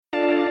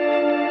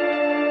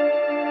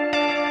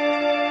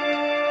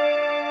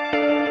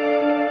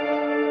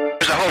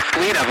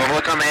whole fleet of them.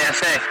 Look on the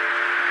ASA.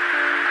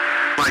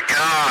 My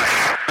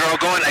gosh. They're all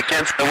going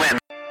against the wind.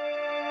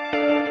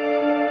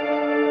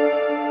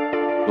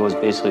 It was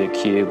basically a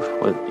cube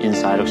with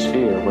inside of a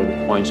sphere where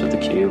the points of the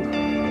cube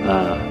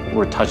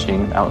were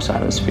touching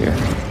outside of the sphere.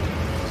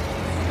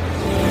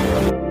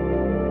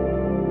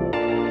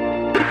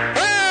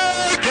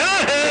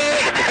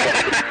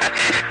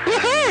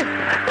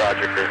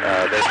 Roger.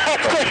 There's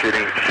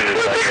troubleshooting.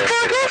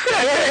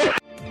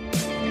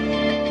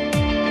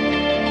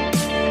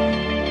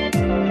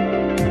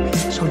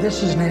 So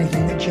this isn't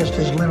anything that just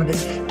is limited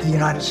to the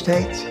United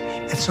States.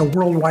 It's a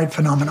worldwide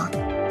phenomenon.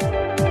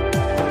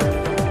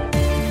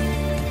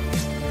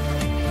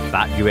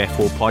 That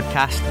UFO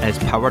podcast is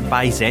powered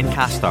by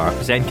Zencastr.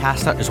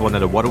 Zencastr is one of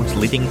the world's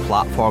leading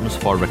platforms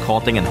for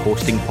recording and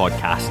hosting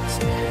podcasts.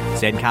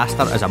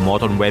 Zencastr is a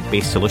modern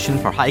web-based solution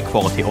for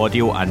high-quality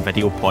audio and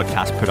video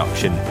podcast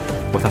production.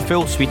 With a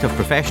full suite of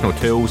professional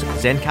tools,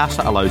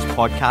 Zencastr allows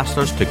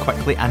podcasters to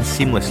quickly and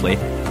seamlessly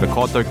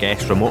record their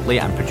guests remotely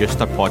and produce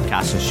their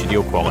podcasts in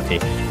studio quality.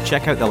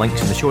 Check out the links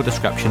in the show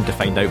description to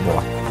find out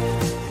more.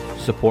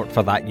 Support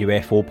for That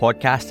UFO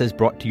podcast is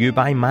brought to you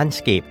by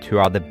Manscaped, who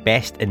are the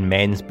best in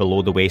men's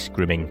below-the-waist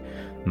grooming.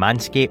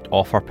 Manscaped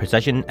offer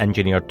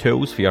precision-engineered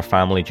tools for your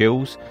family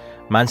jewels.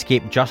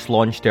 Manscaped just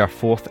launched their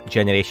 4th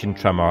generation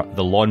trimmer,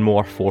 the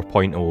Lawnmower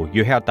 4.0.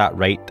 You heard that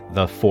right,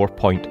 the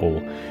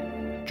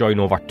 4.0.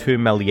 Join over 2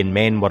 million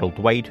men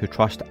worldwide who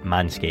trust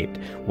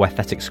Manscaped with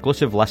this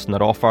exclusive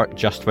listener offer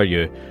just for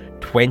you.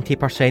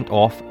 20%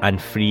 off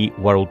and free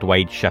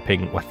worldwide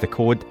shipping with the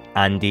code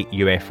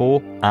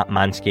ANDYUFO at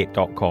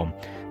manscaped.com.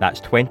 That's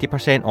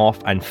 20% off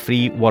and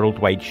free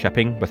worldwide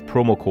shipping with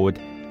promo code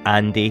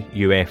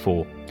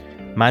ANDYUFO.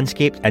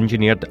 Manscaped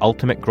engineered the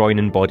ultimate groin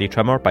and body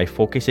trimmer by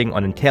focusing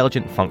on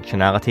intelligent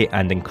functionality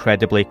and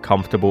incredibly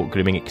comfortable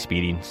grooming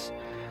experience.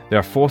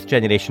 Their 4th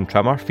generation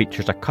trimmer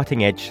features a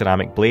cutting-edge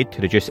ceramic blade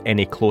to reduce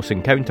any close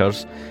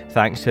encounters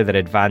thanks to their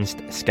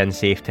advanced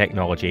skin-safe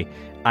technology.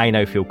 I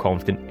now feel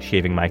confident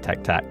shaving my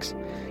Tic Tacs.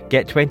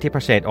 Get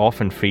 20%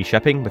 off and free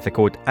shipping with the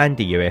code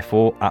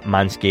ANDYUFO at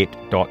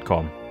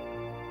manscaped.com.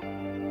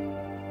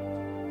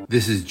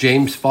 This is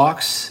James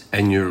Fox,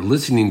 and you're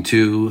listening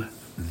to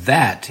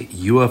That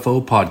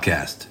UFO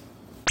Podcast.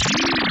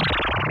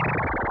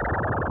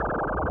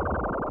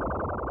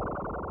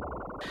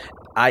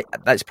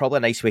 That's probably a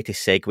nice way to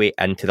segue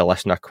into the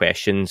listener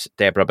questions,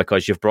 Debra,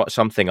 because you've brought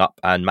something up,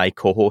 and my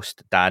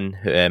co-host, Dan,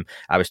 who,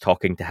 I was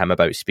talking to him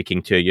about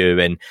speaking to you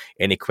and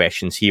any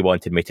questions he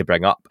wanted me to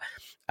bring up.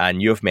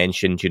 And you've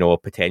mentioned,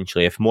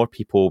 potentially if more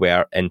people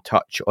were in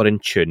touch or in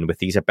tune with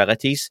these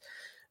abilities,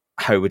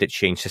 how would it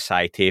change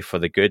society for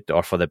the good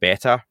or for the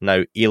better?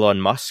 Now,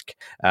 Elon Musk,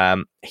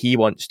 he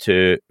wants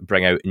to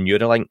bring out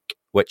Neuralink,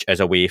 which is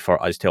a way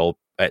for us to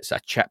it's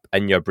a chip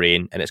in your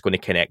brain and it's going to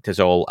connect us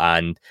all,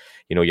 and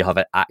you'll have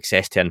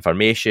access to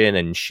information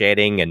and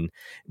sharing. And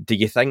do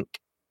you think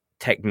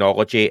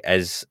technology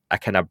is a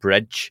kind of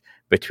bridge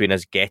between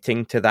us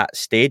getting to that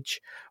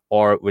stage,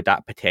 or would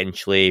that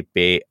potentially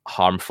be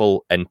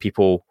harmful in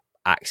people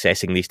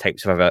accessing these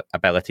types of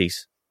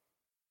abilities?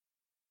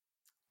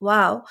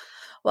 Wow.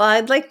 Well,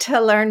 I'd like to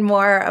learn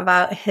more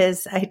about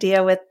his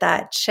idea with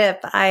that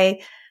chip.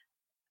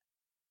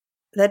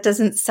 That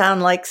doesn't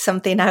sound like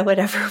something I would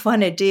ever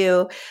want to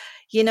do.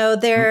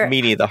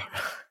 Me neither.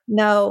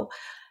 No.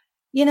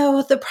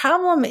 The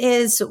problem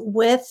is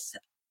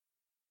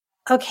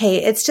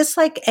it's just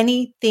like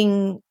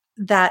anything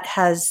that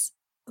has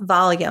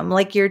volume.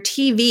 Like your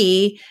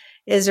TV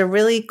is a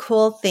really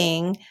cool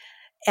thing,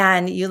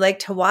 and you like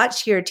to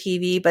watch your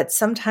TV, but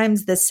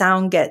sometimes the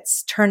sound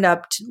gets turned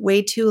up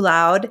way too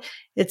loud.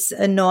 It's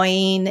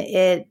annoying.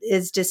 It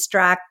is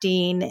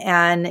distracting.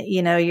 And,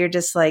 you're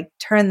just like,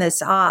 turn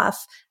this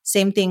off.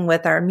 Same thing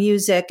with our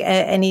music,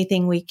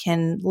 anything we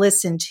can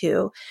listen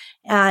to.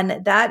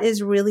 And that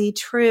is really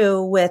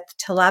true with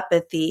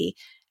telepathy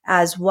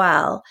as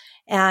well.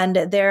 And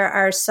there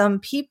are some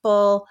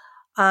people,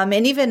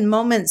 and even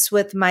moments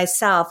with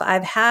myself,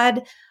 I've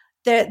had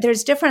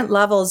there's different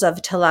levels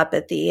of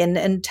telepathy,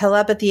 and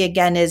telepathy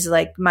again is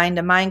like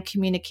mind-to-mind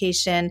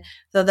communication,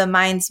 though the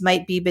minds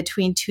might be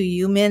between two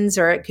humans,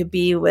 or it could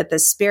be with a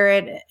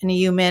spirit and a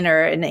human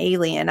or an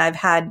alien. I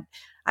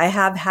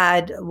have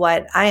had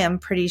what I am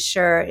pretty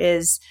sure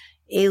is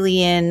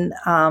alien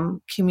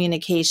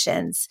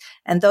communications,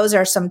 and those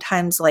are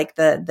sometimes like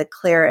the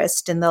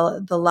clearest and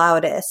the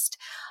loudest.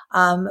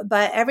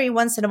 But every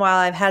once in a while,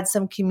 I've had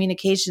some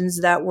communications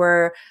that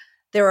were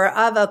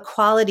of a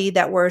quality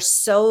that were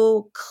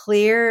so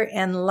clear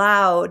and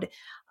loud.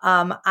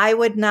 I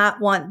would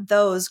not want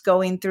those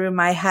going through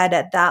my head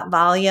at that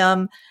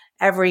volume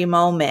every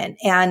moment.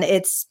 And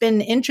it's been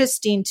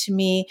interesting to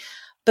me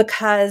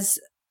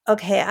because,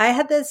 I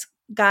had this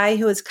guy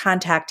who was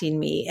contacting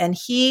me, and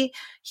he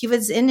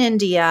was in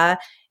India,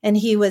 and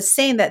he was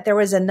saying that there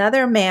was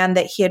another man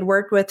that he had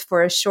worked with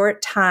for a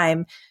short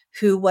time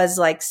who was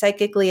like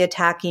psychically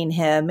attacking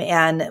him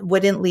and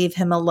wouldn't leave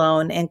him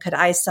alone, and could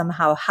I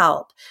somehow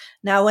help?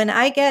 Now, when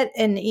I get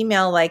an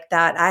email like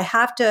that, I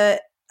have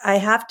to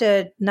have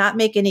to not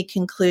make any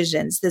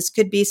conclusions. This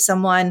could be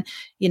someone,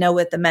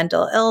 with a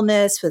mental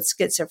illness, with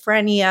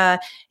schizophrenia.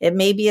 It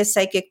may be a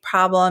psychic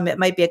problem. It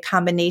might be a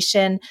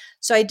combination.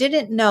 So I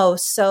didn't know.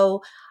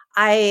 So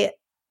I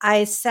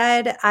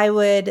said I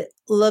would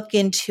look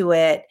into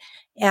it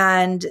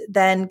and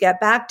then get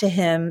back to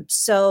him.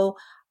 So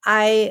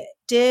I'm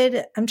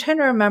trying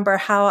to remember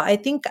how. I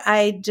think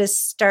I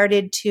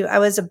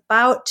was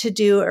about to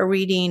do a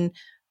reading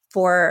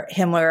for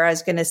him where I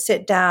was going to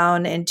sit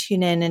down and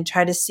tune in and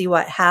try to see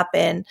what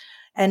happened.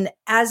 And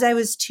as I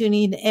was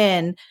tuning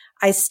in,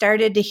 I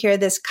started to hear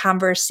this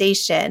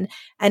conversation,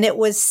 and it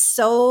was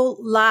so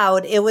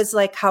loud. It was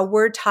like how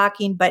we're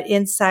talking, but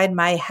inside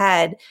my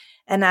head.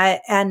 And I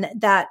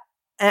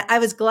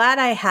was glad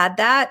I had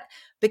that,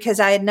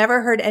 because I had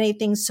never heard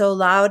anything so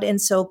loud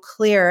and so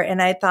clear.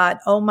 And I thought,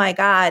 oh my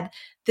God,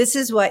 this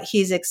is what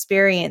he's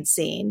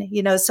experiencing,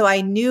 so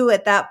I knew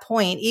at that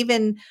point,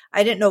 even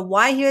I didn't know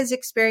why he was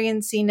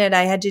experiencing it.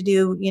 I had to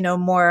do,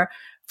 more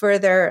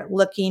further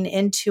looking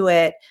into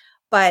it.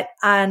 But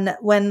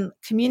when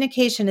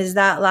communication is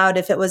that loud,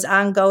 if it was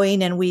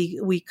ongoing and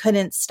we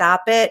couldn't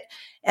stop it,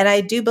 and I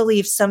do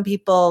believe some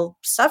people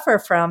suffer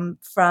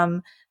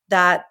from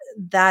that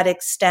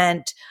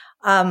extent,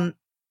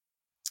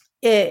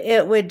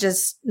 it would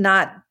just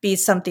not be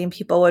something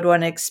people would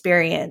want to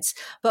experience.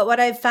 But what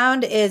I've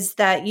found is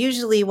that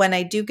usually when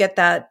I do get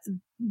that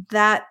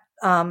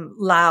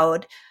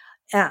loud,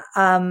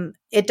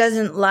 it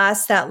doesn't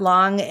last that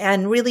long.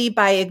 And really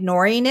by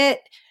ignoring it,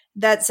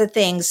 that's the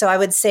thing. So I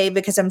would say,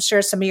 because I'm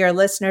sure some of your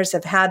listeners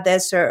have had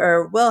this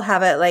or will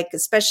have it, like,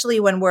 especially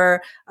when we're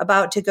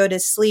about to go to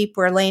sleep,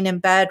 we're laying in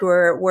bed,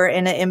 we're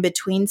in an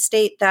in-between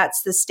state.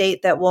 That's the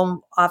state that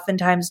will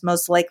oftentimes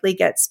most likely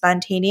get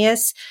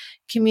spontaneous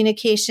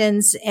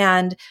communications.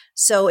 And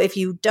so if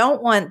you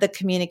don't want the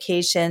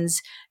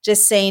communications,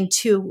 just saying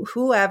to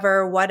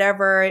whoever,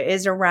 whatever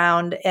is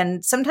around.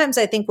 And sometimes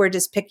I think we're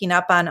just picking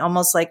up on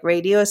almost like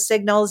radio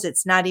signals.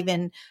 It's not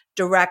even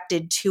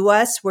directed to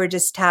us. We're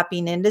just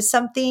tapping into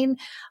something.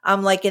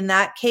 Like in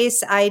that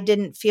case, I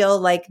didn't feel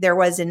like there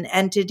was an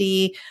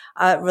entity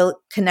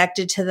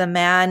connected to the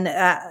man.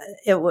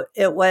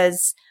 It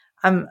was,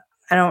 I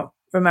don't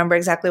remember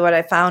exactly what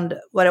I found,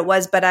 what it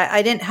was, but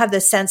I didn't have the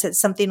sense that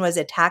something was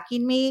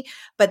attacking me,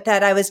 but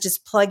that I was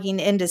just plugging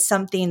into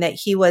something that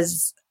he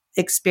was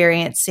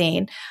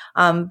experiencing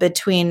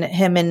between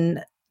him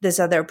and this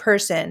other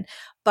person.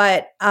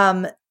 But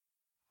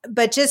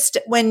just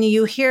when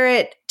you hear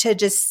it, to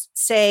just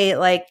say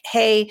like,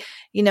 hey,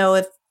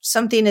 if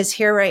something is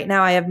here right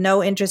now, I have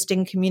no interest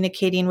in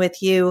communicating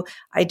with you.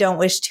 I don't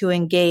wish to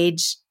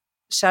engage.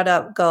 Shut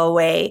up, go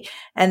away.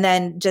 And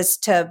then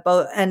just to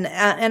both, and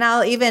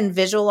I'll even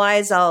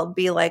visualize, I'll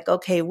be like,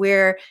 okay,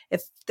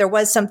 if there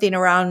was something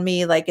around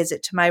me, like, is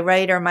it to my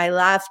right or my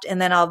left?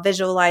 And then I'll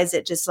visualize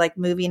it just like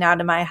moving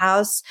out of my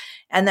house.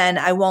 And then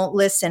I won't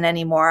listen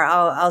anymore.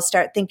 I'll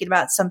start thinking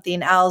about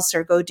something else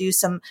or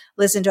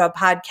listen to a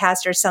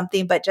podcast or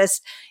something, but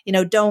just,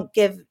 don't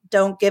give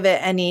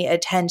it any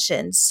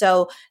attention.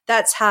 So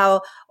that's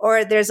how,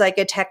 or there's like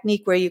a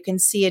technique where you can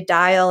see a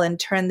dial and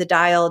turn the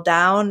dial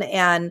down,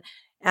 and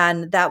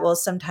that will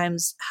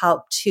sometimes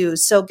help too.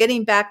 So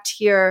getting back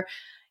to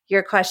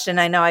your question,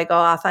 I know I go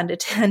off onto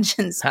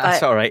tangents.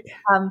 That's all right.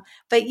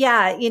 But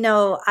yeah,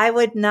 I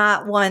would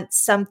not want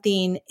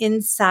something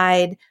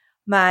inside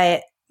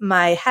my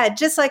head,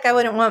 just like I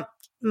wouldn't want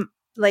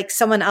like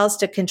someone else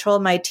to control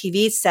my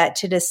TV set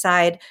to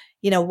decide,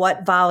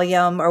 what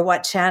volume or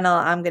what channel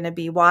I'm going to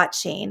be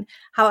watching.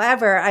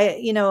 However,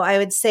 I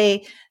would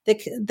say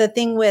the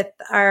thing with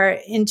our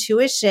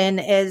intuition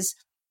is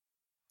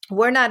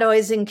we're not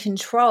always in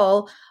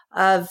control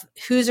of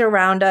who's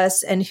around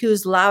us and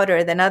who's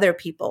louder than other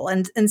people.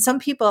 And some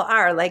people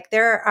are like,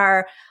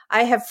 I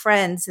have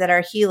friends that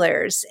are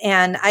healers,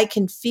 and I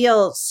can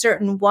feel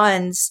certain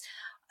ones,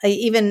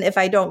 even if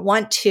I don't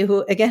want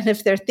to. Again,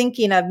 if they're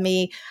thinking of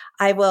me,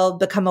 I will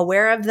become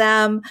aware of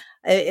them.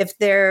 If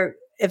they're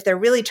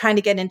really trying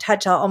to get in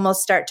touch, I'll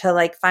almost start to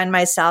like find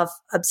myself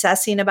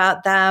obsessing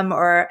about them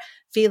or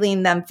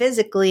feeling them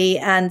physically.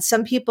 And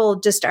some people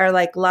just are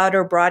like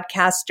louder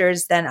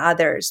broadcasters than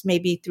others,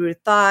 maybe through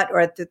thought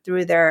or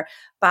through their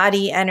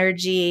body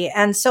energy.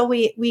 And so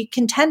we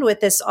contend with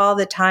this all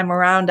the time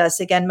around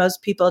us. Again,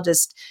 most people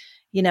just,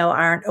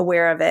 aren't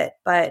aware of it.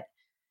 But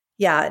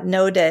yeah,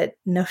 no to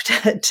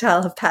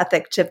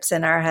telepathic chips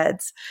in our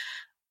heads.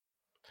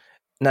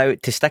 Now,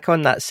 to stick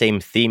on that same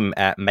theme,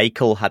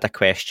 Michael had a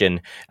question,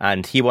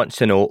 and he wants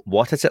to know,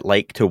 what is it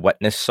like to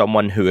witness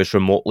someone who is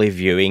remotely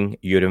viewing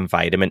your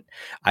environment?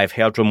 I've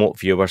heard remote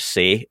viewers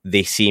say,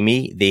 they see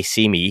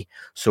me.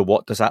 So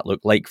what does that look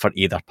like for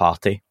either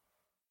party?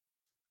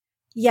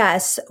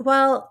 Yes.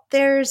 Well,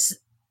 there's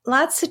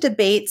lots of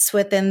debates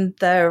within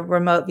the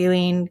remote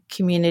viewing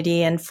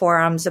community and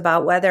forums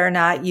about whether or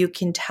not you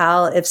can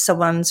tell if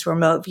someone's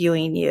remote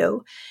viewing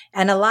you.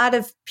 And a lot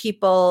of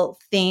people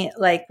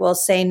will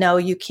say, no,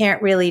 you can't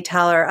really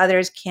tell, or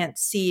others can't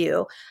see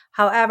you.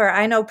 However,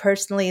 I know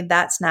personally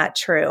that's not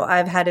true.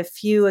 I've had a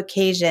few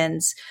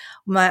occasions.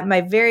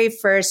 My very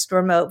first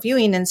remote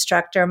viewing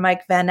instructor,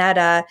 Mike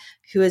Vanetta,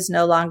 who is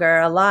no longer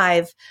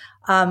alive,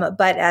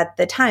 but at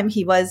the time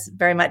he was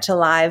very much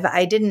alive.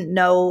 I didn't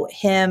know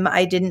him.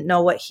 I didn't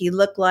know what he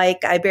looked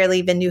like. I barely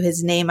even knew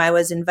his name. I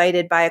was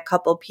invited by a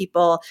couple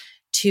people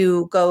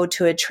to go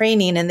to a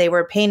training, and they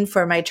were paying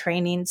for my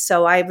training.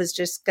 So I was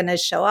just going to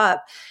show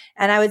up.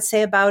 And I would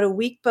say about a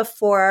week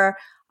before,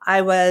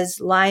 I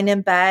was lying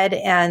in bed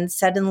and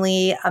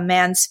suddenly a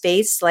man's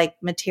face like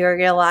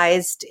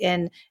materialized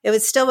it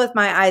was still with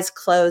my eyes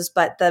closed,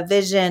 but the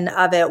vision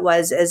of it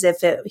was as if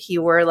he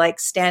were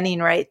like standing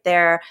right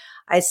there.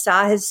 I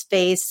saw his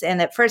face,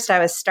 and at first I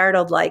was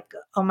startled, like,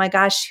 oh my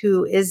gosh,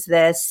 who is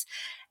this?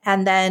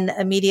 And then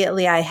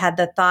immediately I had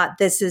the thought,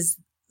 this is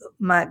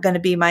going to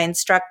be my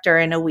instructor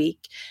in a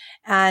week.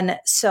 And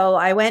so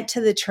I went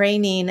to the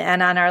training,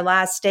 and on our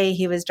last day,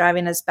 he was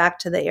driving us back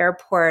to the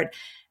airport.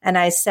 And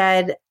I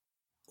said,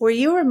 were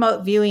you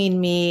remote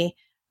viewing me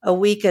a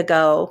week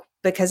ago?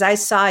 Because I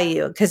saw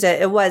you, because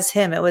it was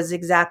him. It was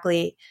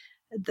exactly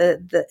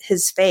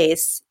his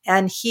face.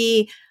 And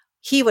he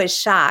was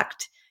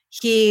shocked.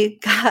 He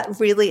got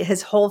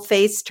his whole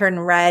face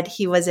turned red.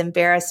 He was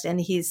embarrassed.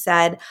 And he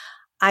said,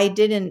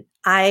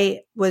 I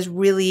was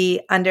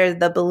really under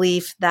the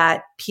belief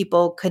that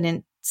people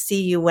couldn't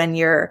see you when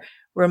you're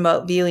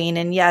remote viewing.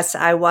 And yes,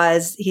 I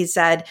was. He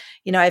said,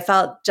 I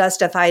felt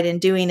justified in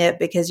doing it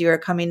because you were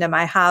coming to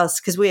my house,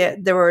 because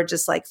there were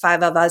just like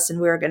 5 of us and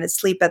we were going to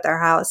sleep at their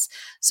house.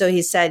 So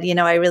he said,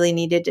 I really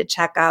needed to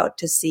check out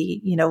to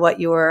see, what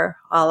you were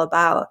all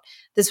about.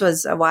 This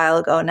was a while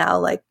ago now,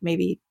 like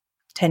maybe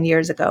 10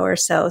 years ago or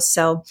so.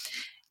 So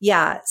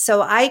yeah,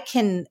 so I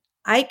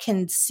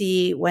can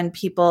see when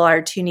people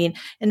are tuning.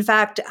 In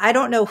fact, I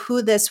don't know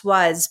who this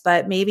was,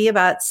 but maybe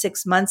about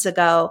 6 months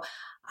ago,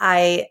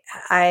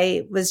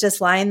 I was just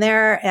lying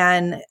there.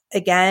 And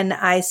again,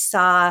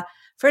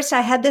 first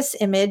I had this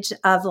image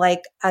of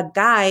like a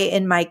guy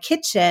in my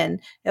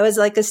kitchen. It was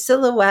like a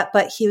silhouette,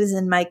 but he was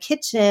in my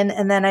kitchen.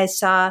 And then I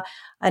saw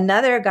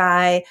another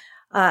guy.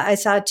 I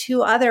saw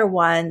 2 other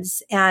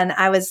ones, and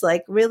I was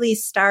like really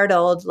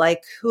startled,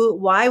 like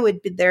why would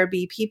there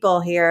be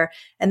people here?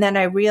 And then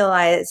I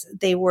realized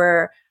they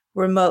were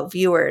remote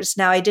viewers.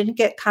 Now I didn't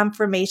get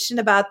confirmation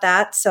about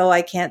that, so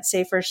I can't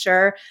say for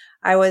sure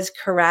I was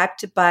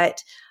correct,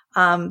 but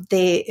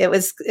it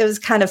was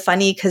kind of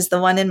funny because the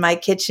one in my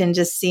kitchen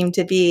just seemed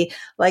to be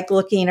like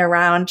looking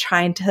around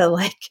trying to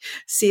like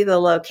see the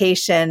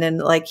location, and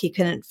like he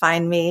couldn't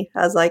find me. I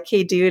was like,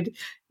 hey dude,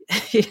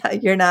 yeah,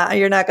 you're not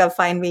going to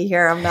find me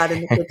here. I'm not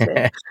in the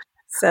kitchen.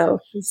 So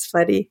it's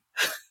funny.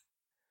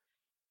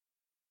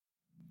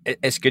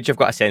 It's good you've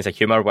got a sense of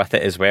humor with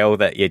it as well,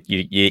 that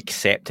you're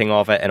accepting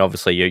of it, and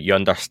obviously you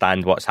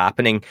understand what's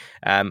happening.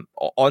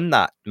 On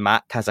that,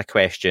 Matt has a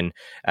question.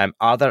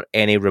 Are there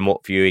any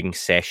remote viewing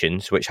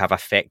sessions which have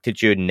affected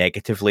you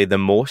negatively the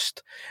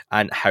most?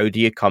 And how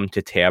do you come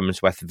to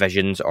terms with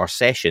visions or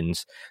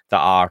sessions that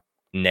are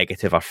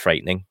negative or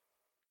frightening?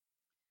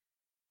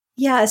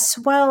 Yes.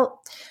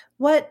 Well,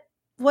 what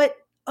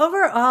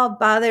overall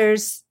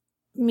bothers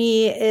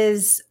me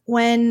is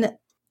when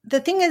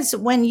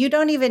you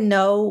don't even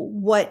know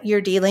what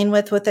you're dealing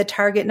with a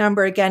target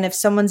number. Again, if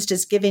someone's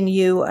just giving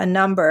you a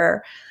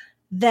number,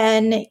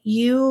 then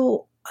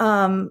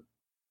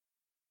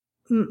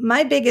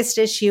my biggest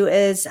issue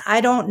is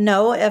I don't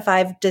know if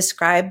I've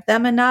described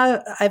them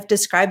enough. I've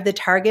described the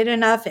target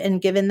enough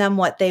and given them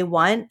what they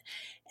want.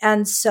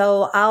 And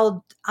so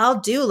I'll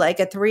do like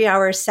a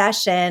 3-hour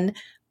session,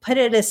 put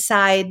it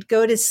aside,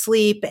 go to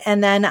sleep,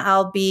 and then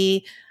I'll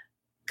be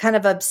kind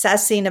of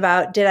obsessing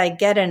about, did I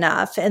get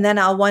enough? And then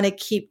I'll want to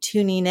keep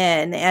tuning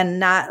in, and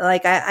not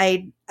like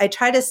I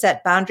try to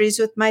set boundaries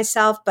with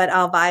myself, but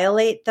I'll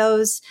violate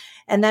those.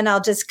 And then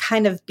I'll just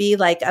kind of be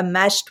like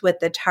enmeshed with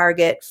the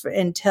target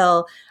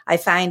until I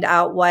find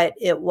out what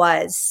it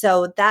was.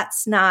 So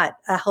that's not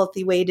a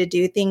healthy way to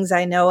do things.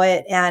 I know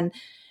it.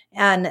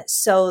 And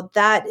so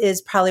that is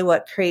probably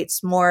what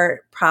creates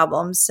more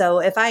problems. So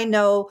if I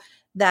know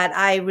that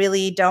I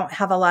really don't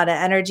have a lot of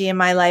energy in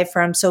my life,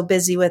 or I'm so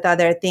busy with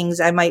other things,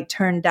 I might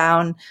turn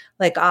down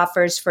like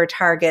offers for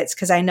targets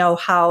because I know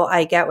how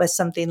I get with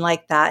something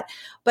like that.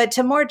 But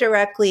to more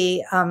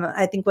directly,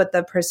 I think what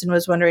the person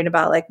was wondering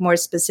about, like more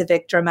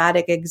specific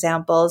dramatic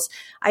examples,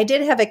 I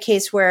did have a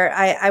case where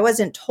I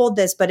wasn't told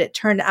this, but it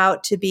turned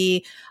out to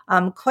be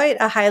quite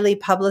a highly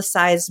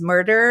publicized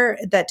murder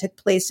that took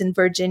place in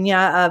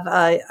Virginia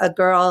of a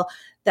girl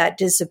that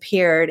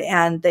disappeared,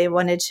 and they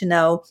wanted to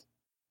know,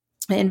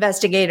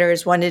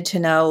 investigators wanted to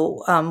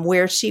know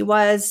where she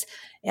was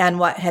and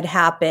what had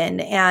happened.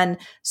 And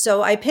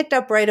so I picked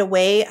up right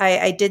away.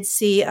 I did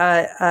see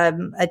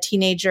a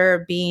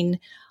teenager being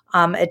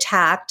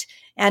attacked.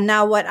 And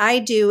now what I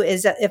do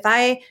is that if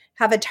I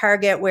have a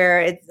target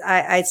where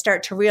I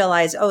start to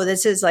realize, oh,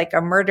 this is like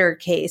a murder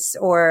case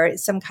or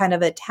some kind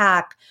of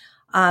attack,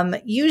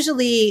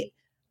 usually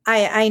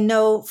I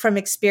know from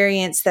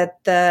experience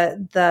that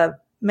the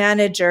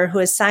manager who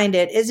assigned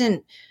it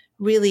isn't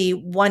really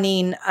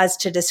wanting us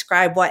to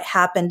describe what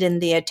happened in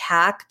the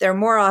attack. They're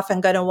more often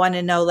going to want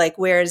to know, like,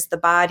 where's the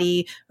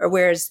body or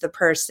where's the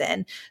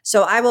person?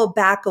 So I will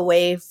back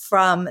away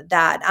from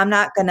that. I'm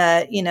not going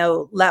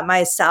to, let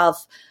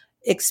myself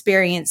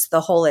experience the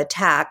whole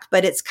attack,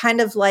 but it's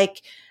kind of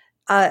like,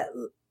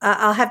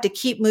 I'll have to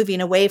keep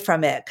moving away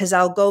from it because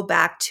I'll go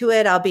back to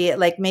it. I'll be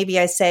like, maybe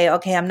I say,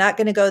 okay, I'm not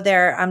going to go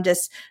there.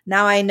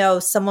 Now I know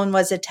someone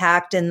was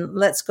attacked and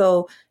let's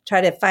go try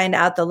to find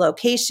out the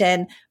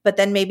location. But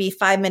then maybe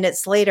 5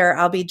 minutes later,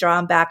 I'll be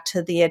drawn back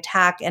to the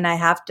attack and I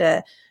have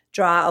to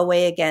draw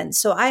away again.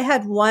 So I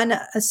had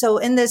so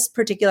in this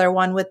particular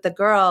one with the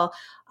girl,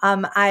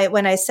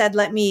 when I said,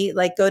 let me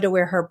like go to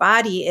where her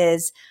body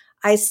is,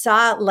 I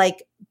saw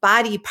like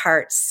body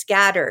parts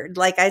scattered.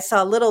 Like I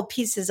saw little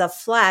pieces of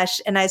flesh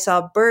and I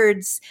saw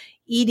birds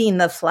eating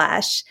the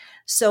flesh.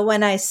 So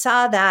when I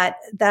saw that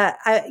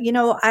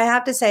I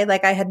have to say,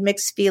 like, I had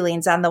mixed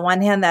feelings. On the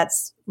one hand,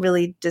 that's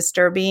really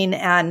disturbing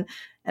and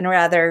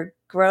rather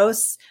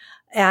gross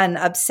and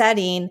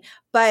upsetting.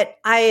 But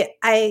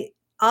I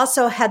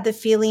also had the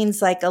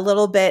feelings like a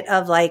little bit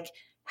of like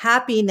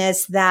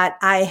happiness that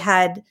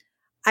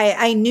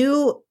I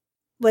knew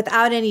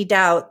without any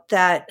doubt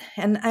that,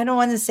 and I don't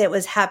want to say it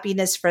was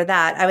happiness for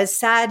that. I was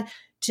sad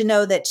to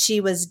know that she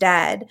was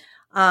dead.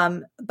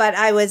 But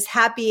I was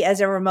happy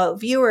as a remote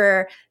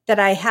viewer that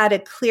I had a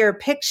clear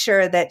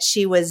picture that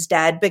she was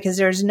dead, because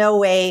there's no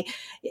way.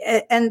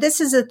 And this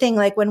is the thing,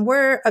 like when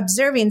we're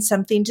observing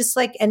something, just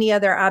like any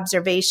other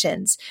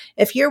observations,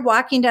 if you're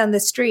walking down the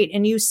street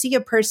and you see a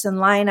person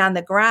lying on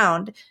the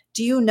ground,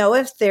 do you know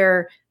if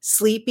they're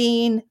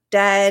sleeping,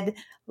 dead,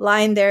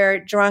 lying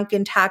there, drunk,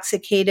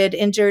 intoxicated,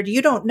 injured?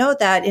 You don't know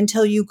that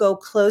until you go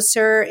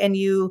closer and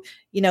you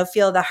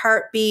feel the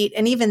heartbeat.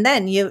 And even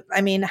then,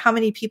 how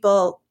many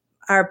people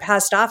are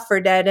passed off for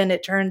dead and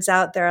it turns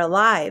out they're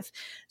alive?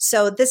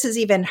 So this is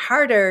even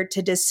harder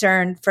to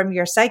discern from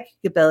your psychic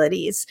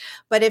abilities.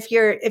 But if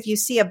you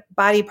see a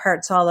body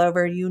parts all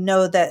over, you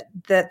know that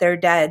they're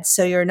dead.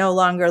 So you're no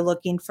longer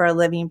looking for a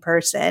living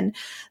person.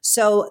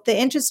 So the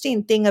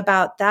interesting thing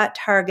about that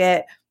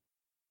target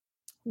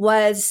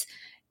was,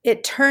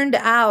 it turned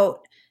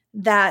out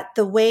that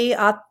the way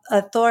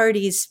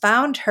authorities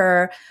found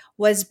her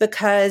was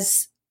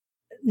because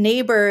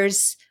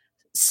neighbors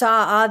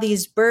saw all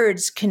these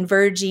birds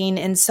converging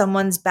in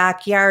someone's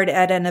backyard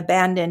at an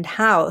abandoned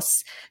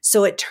house.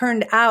 So it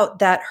turned out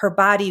that her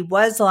body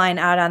was lying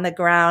out on the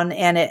ground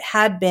and it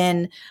had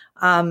been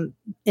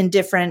in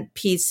different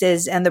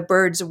pieces, and the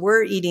birds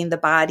were eating the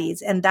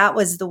bodies. And that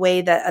was the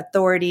way that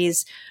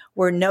authorities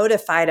were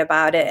notified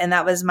about it. And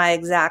that was my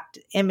exact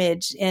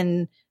image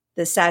in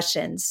the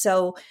session.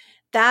 So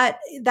that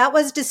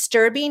was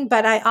disturbing,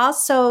 but I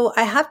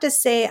have to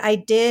say I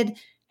did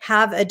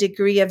have a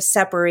degree of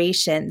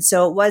separation.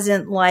 So it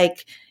wasn't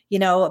like,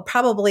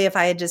 probably if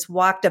I had just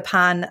walked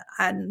upon,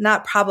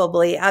 not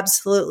probably,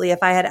 absolutely, if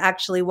I had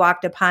actually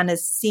walked upon a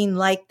scene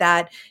like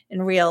that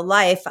in real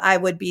life, I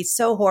would be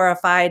so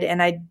horrified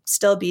and I'd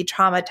still be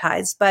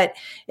traumatized. But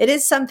it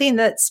is something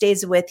that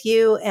stays with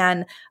you.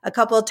 And a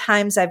couple of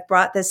times I've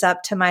brought this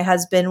up to my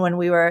husband when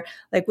we were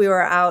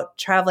out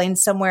traveling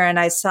somewhere, and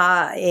I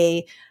saw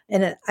a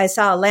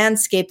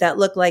landscape that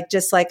looked like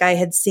just like I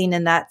had seen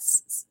in that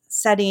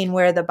setting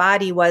where the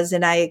body was.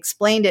 And I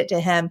explained it to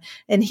him,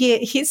 and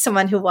he's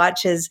someone who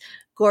watches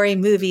gory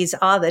movies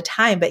all the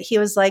time, but he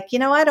was like,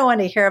 I don't want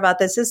to hear about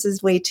this. This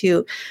is way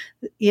too,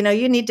 you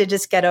need to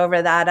just get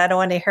over that. I don't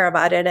want to hear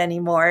about it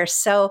anymore.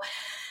 So,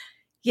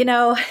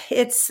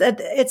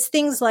 it's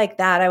things like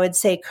that. I would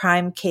say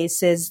crime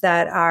cases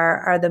that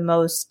are the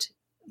most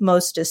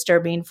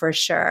disturbing for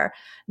sure.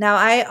 Now,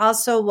 I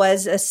also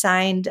was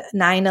assigned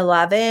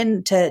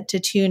 9/11 to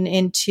tune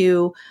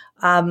into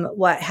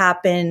what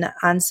happened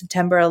on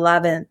September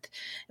 11th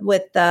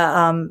with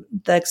the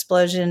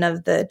explosion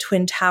of the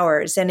Twin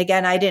Towers. And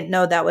again, I didn't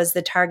know that was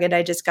the target.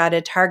 I just got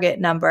a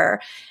target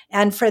number.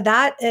 And for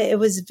that, it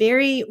was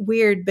very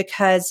weird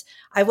because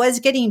I was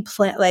getting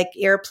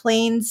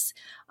airplanes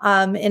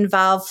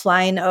involved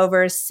flying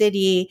over a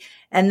city.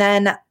 And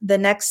then the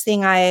next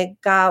thing I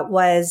got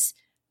was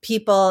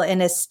people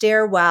in a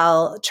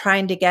stairwell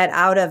trying to get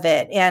out of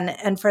it.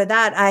 And for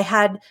that, I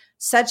had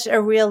such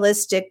a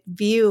realistic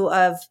view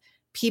of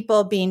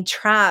people being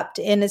trapped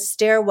in a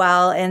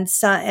stairwell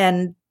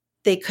and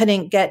they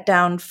couldn't get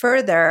down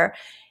further.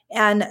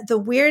 And the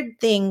weird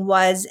thing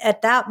was,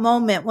 at that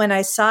moment when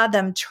I saw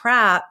them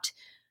trapped,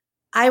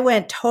 I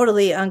went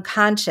totally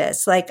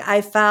unconscious. Like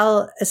I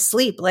fell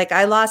asleep, like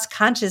I lost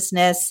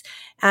consciousness,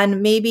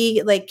 and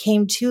maybe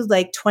came to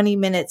 20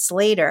 minutes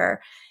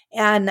later.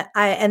 And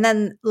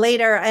then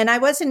later, and I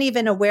wasn't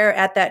even aware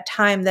at that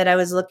time that I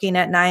was looking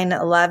at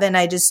 9/11.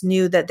 I just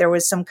knew that there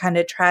was some kind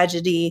of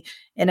tragedy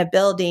in a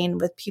building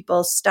with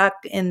people stuck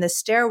in the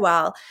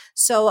stairwell.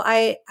 So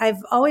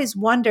I've always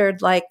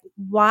wondered,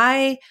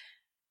 why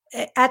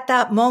at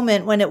that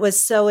moment when it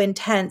was so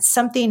intense,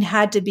 something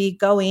had to be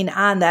going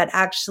on that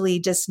actually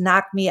just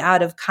knocked me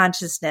out of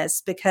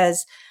consciousness,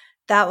 because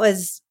that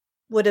was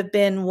would have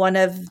been one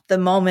of the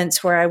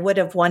moments where I would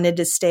have wanted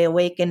to stay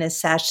awake in a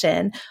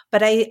session.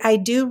 But I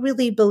do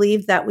really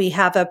believe that we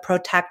have a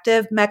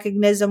protective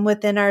mechanism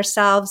within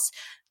ourselves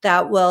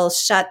that will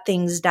shut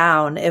things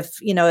down if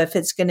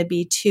it's going to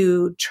be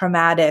too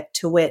traumatic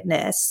to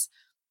witness.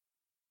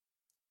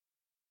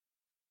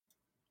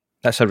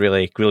 That's a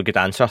really, really good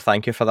answer.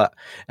 Thank you for that.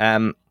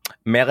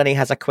 Melanie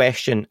has a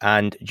question,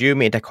 and you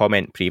made a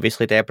comment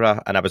previously,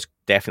 Debra, and I was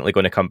definitely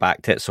going to come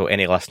back to it. So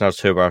any listeners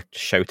who were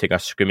shouting or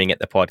screaming at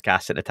the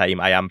podcast at the time,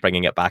 I am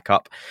bringing it back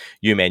up.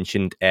 You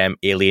mentioned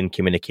alien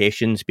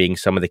communications being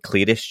some of the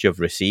clearest you've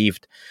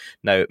received.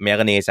 Now,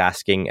 Melanie is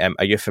asking,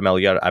 are you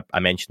familiar, I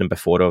mentioned him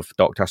before, of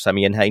Dr.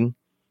 Simeon Hine?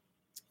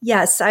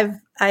 Yes,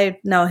 I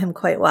know him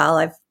quite well.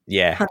 I've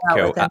hung out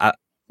cool. with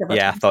him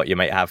I thought you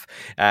might have.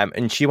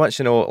 And she wants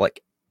to know,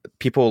 like,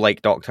 people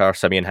like Dr.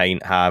 Simeon Hine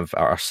have,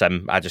 or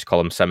Sim, I just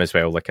call him Sim as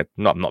well, like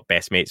not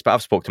best mates, but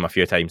I've spoken to him a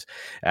few times.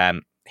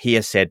 He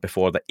has said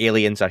before that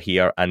aliens are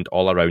here and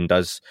all around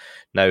us.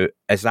 Now,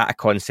 is that a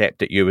concept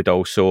that you would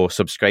also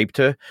subscribe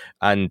to?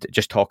 And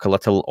just talk a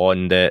little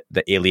on the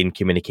alien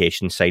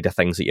communication side of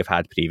things that you've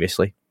had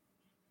previously.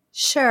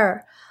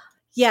 Sure.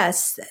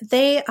 Yes,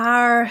 they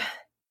are.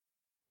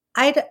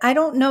 I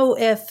don't know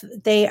if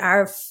they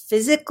are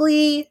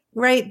physically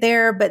right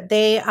there, but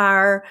they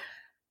are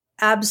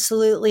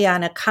absolutely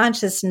on a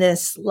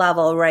consciousness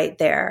level right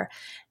there.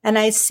 And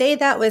I say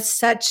that with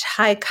such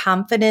high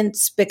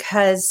confidence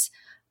because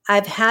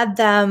I've had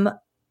them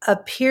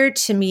appear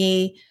to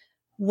me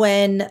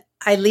when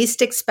I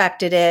least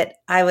expected it.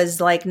 I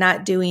was like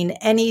not doing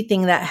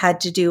anything that had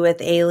to do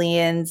with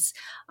aliens.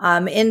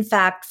 In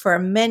fact, for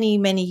many,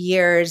 many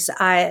years,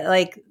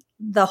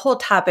 the whole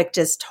topic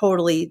just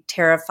totally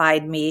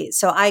terrified me.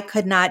 So I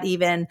could not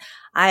even,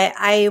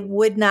 I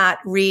would not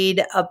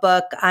read a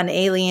book on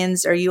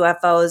aliens or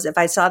UFOs. If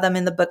I saw them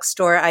in the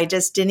bookstore, I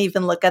just didn't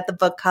even look at the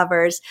book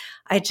covers.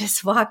 I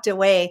just walked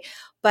away.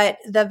 But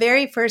the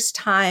very first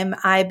time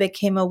I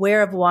became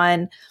aware of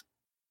one,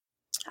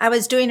 I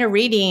was doing a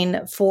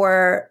reading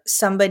for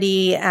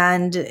somebody,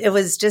 and it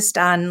was just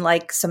on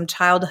like some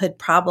childhood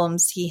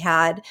problems he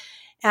had.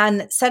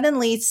 And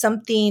suddenly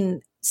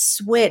something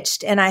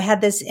switched and I had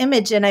this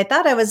image, and I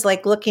thought I was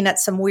like looking at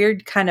some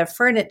weird kind of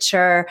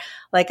furniture.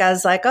 Like I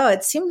was like, oh,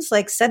 it seems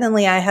like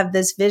suddenly I have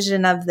this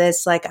vision of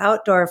this like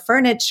outdoor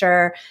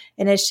furniture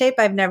in a shape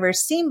I've never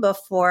seen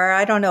before.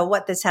 I don't know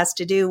what this has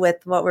to do with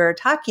what we were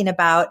talking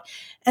about.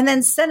 And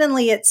then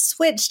suddenly it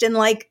switched in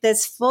like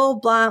this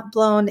full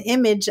blown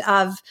image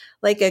of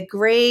like a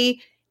gray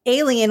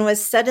alien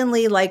was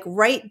suddenly like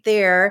right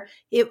there.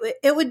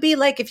 It would be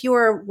like if you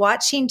were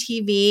watching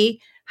TV,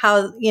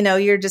 how,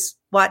 you're just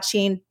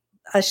watching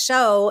a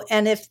show.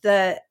 And if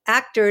the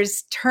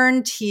actors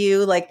turned to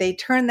you, like they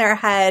turned their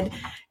head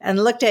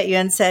and looked at you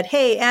and said,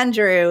 hey,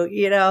 Andrew,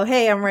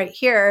 hey, I'm right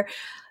here.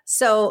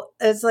 So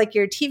it's like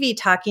your TV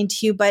talking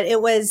to you, but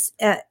it was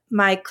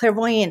my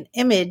clairvoyant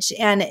image.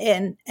 And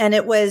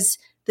it was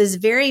this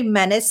very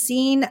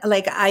menacing,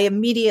 like I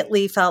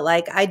immediately felt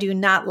like I do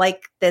not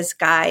like this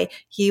guy.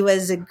 He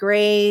was a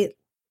gray,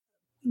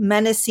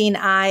 menacing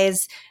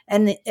eyes.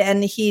 And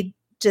he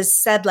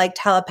just said like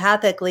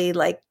telepathically,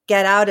 like,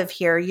 get out of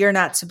here. You're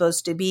not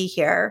supposed to be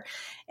here.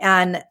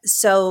 And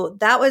so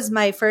that was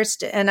my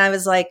first, and I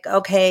was like,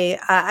 okay,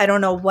 I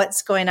don't know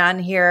what's going on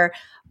here,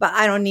 but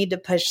I don't need to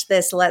push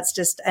this. Let's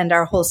just end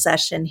our whole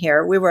session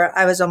here.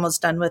 I was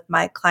almost done with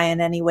my client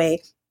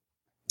anyway.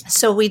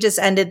 So we just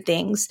ended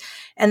things.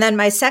 And then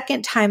my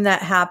second time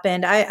that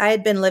happened, I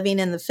had been living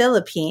in the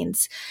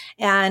Philippines,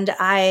 and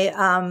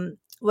I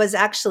was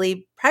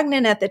actually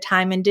pregnant at the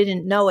time and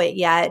didn't know it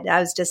yet. I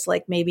was just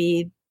like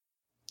maybe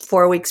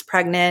 4 weeks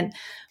pregnant.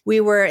 We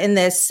were in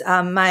this,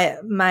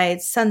 my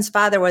son's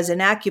father was an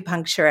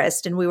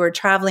acupuncturist, and we were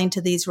traveling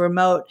to these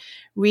remote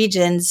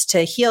regions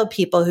to heal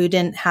people who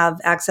didn't have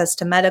access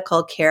to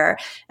medical care.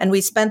 And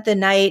we spent the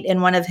night in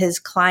one of his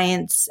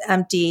clients'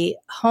 empty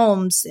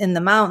homes in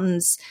the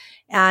mountains.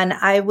 And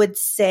I would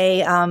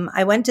say,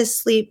 I went to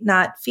sleep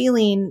not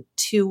feeling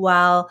too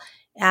well.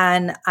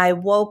 And I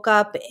woke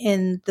up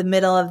in the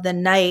middle of the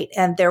night,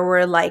 and there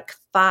were like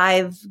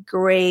 5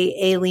 gray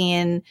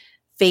alien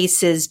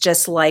faces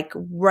just like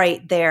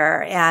right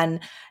there. And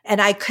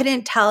I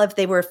couldn't tell if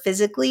they were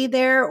physically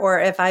there or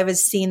if I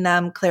was seeing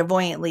them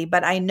clairvoyantly.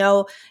 But I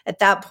know at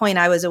that point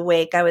I was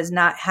awake. I was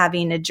not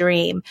having a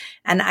dream.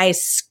 And I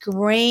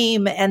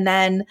scream, and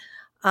then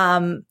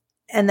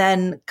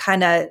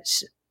kind of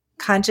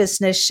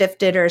consciousness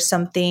shifted or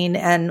something.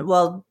 And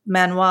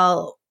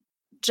Manuel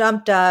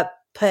jumped up,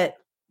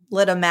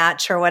 lit a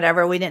match or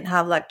whatever. We didn't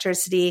have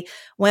electricity,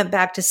 went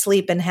back to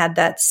sleep, and had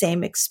that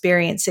same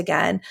experience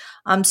again.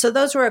 So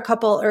those were a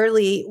couple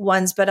early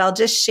ones, but I'll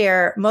just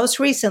share most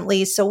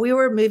recently. So we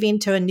were moving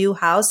to a new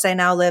house. I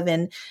now live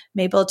in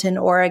Mapleton,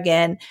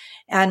 Oregon,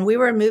 and we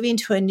were moving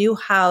to a new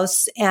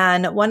house.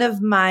 And one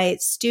of my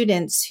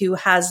students who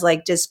has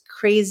like just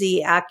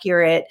crazy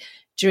accurate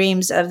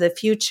dreams of the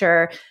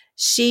future,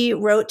 she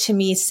wrote to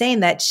me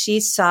saying that she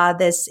saw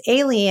this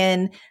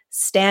alien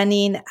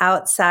standing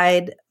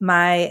outside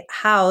my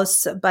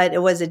house, but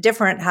it was a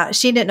different house.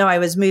 She didn't know I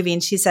was moving.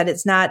 She said,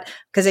 it's not,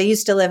 because I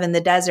used to live in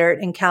the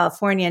desert in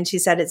California. And she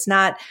said, it's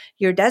not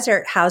your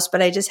desert house,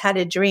 but I just had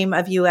a dream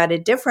of you at a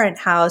different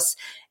house.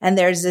 And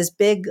there's this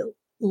big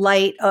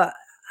light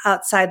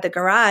outside the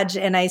garage.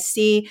 And I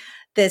see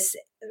this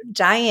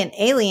giant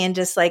alien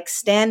just like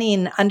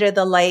standing under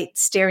the light,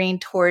 staring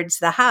towards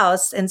the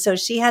house. And so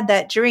she had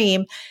that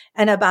dream.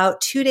 And about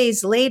 2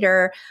 days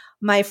later,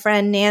 my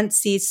friend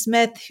Nancy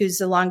Smith,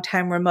 who's a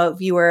longtime remote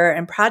viewer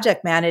and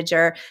project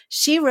manager,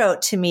 she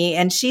wrote to me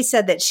and she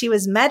said that she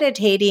was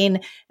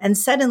meditating and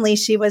suddenly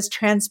she was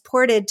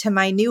transported to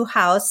my new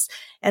house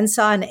and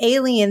saw an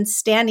alien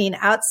standing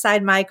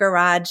outside my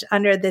garage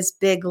under this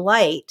big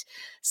light.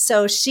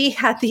 So she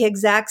had the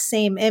exact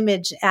same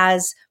image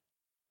as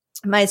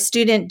my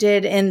student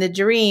did in the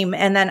dream.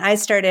 And then I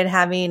started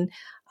having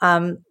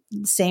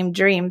same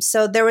dream.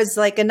 So there was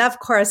like enough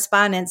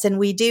correspondence.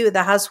 And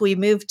the house we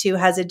moved to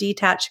has a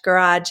detached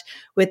garage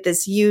with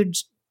this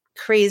huge,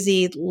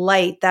 crazy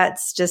light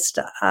that's just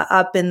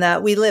up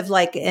we live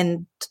like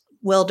in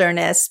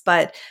wilderness,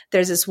 but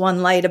there's this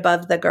one light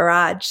above the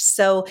garage.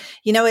 So,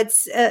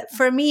 it's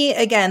for me,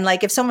 again,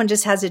 like if someone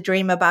just has a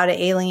dream about an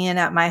alien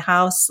at my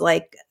house,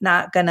 like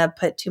not going to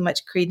put too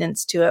much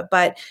credence to it.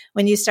 But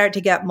when you start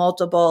to get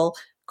multiple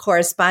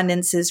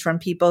correspondences from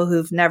people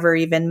who've never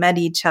even met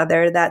each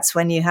other, that's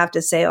when you have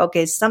to say,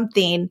 okay,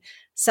 something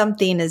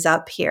is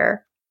up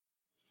here.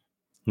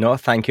 No,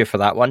 thank you for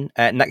that one.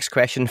 Next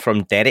question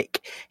from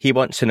Derek. He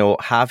wants to know,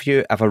 have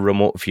you ever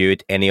remote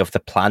viewed any of the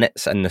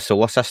planets in the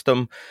solar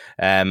system?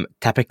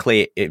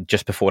 Typically,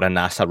 just before a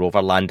NASA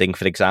rover landing,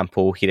 for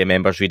example, he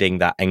remembers reading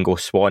that Ingo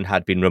Swann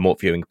had been remote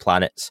viewing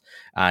planets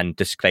and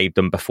described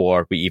them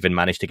before we even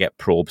managed to get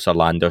probes or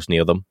landers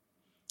near them.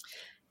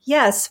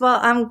 Yes, well,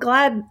 I'm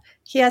glad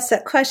he asked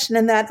that question,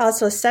 and that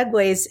also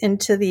segues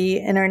into the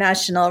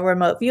International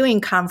Remote Viewing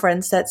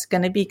Conference that's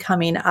going to be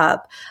coming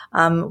up,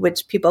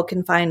 which people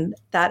can find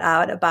that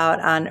out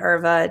about on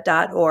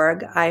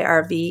irva.org,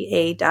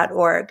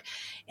 IRVA.org.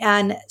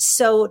 And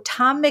so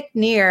Tom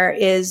McNear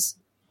is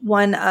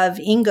one of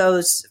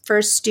Ingo's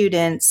first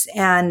students,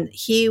 and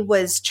he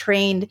was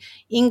trained.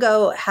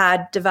 Ingo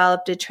had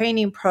developed a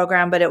training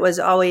program, but it was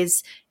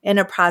always in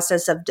a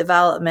process of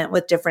development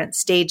with different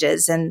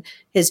stages. And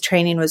his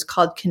training was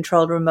called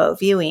controlled remote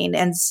viewing.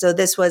 And so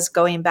this was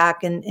going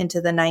back into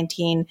the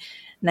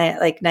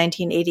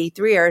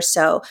 1983 or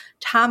so.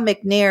 Tom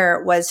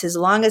McNair was his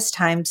longest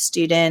time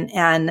student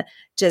and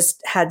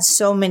just had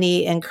so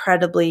many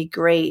incredibly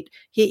great,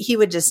 he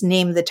would just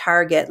name the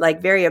target,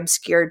 like very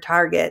obscure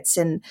targets,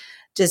 and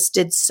just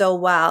did so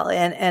well.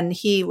 And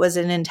he was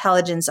an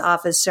intelligence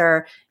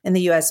officer in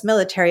the U.S.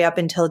 military up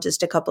until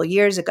just a couple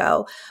years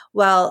ago.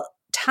 Well,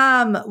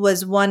 Tom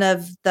was one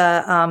of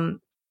the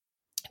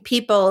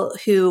people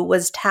who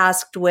was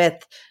tasked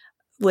with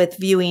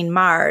viewing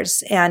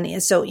Mars.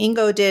 And so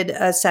Ingo did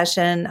a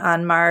session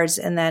on Mars,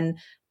 and then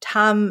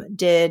Tom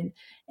did,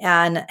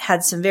 and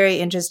had some very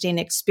interesting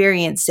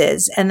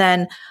experiences. And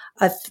then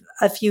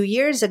a few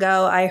years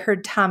ago, I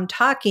heard Tom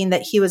talking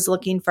that he was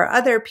looking for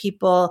other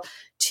people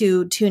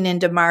to tune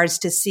into Mars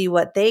to see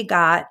what they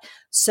got.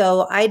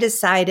 So I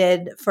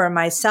decided for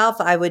myself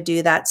I would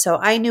do that. So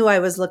I knew I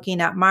was looking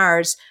at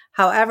Mars.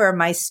 However,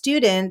 my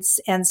students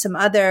and some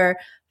other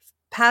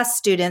past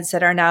students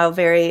that are now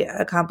very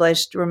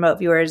accomplished remote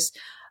viewers,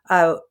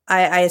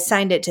 I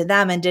assigned it to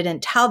them and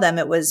didn't tell them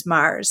it was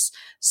Mars.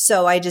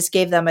 So I just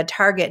gave them a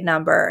target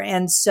number.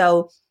 And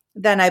so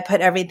then I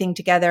put everything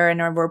together in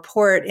a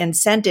report and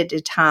sent it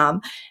to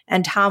Tom.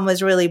 And Tom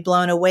was really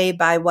blown away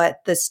by what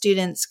the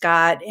students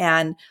got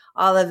and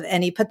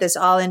he put this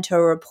all into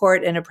a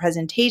report and a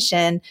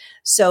presentation.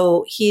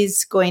 So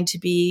he's going to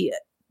be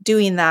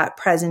doing that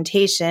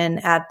presentation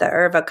at the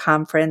IRVA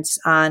conference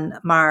on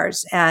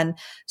Mars. And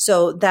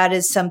so that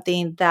is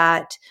something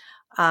that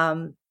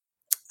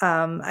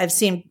I've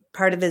seen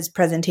part of his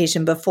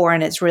presentation before,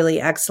 and it's really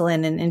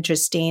excellent and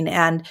interesting.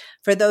 And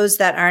for those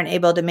that aren't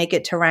able to make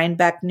it to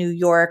Rhinebeck, New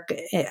York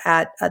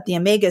at the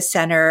Omega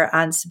Center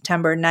on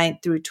September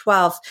 9th through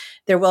 12th,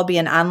 there will be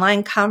an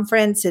online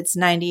conference. It's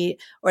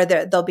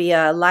there'll be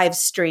a live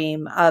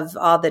stream of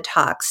all the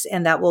talks,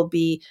 and that will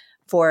be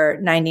for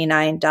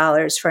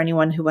 $99 for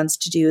anyone who wants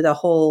to do the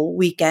whole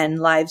weekend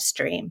live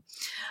stream.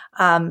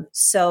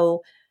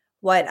 So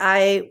what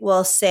I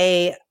will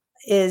say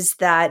is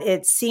that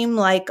it seemed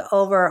like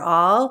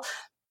overall,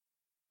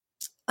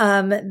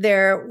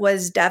 there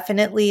was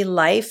definitely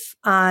life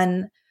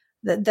on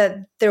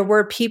that. There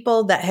were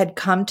people that had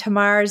come to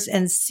Mars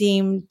and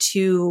seemed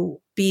to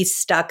be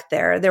stuck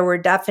there. There were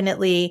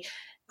definitely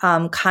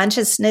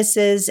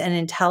consciousnesses and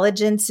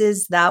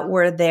intelligences that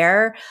were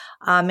there.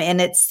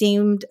 And it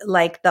seemed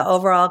like the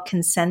overall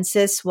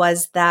consensus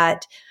was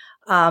that,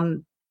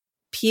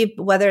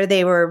 whether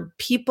they were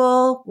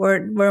people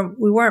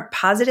we weren't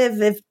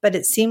positive, but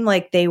it seemed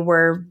like they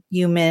were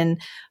human,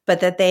 but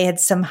that they had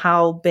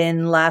somehow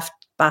been left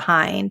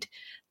behind.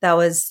 That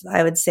was,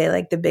 I would say,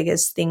 like the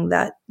biggest thing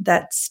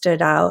that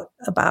stood out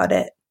about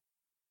it.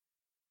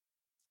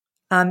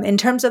 In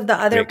terms of the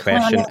other Great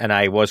question. planet, And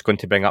I was going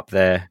to bring up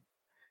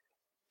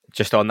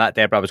just on that,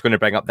 Debra, I was going to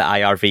bring up the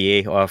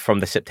IRVA from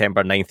the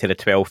September 9th to the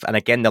 12th. And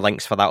again, the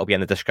links for that will be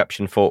in the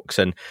description, folks.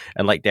 And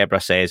like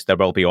Debra says, there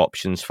will be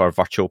options for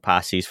virtual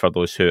passes for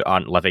those who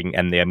aren't living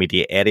in the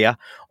immediate area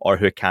or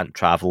who can't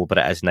travel. But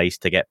it is nice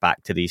to get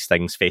back to these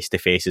things face to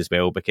face as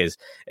well, because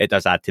it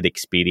does add to the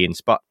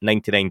experience. But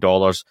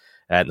 $99,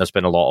 and there's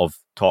been a lot of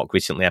talk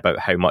recently about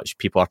how much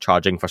people are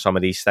charging for some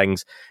of these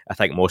things. I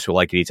think most will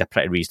agree it's a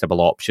pretty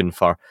reasonable option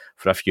for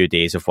a few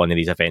days of one of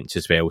these events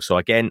as well. So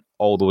again,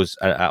 all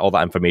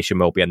that information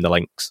will be in the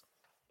links.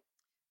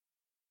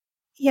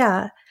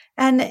 Yeah.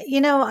 And,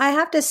 I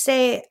have to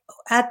say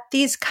at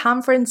these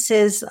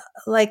conferences,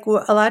 like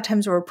a lot of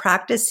times we're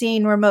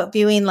practicing remote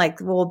viewing, like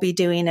we'll be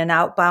doing an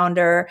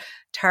outbounder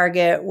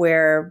target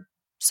where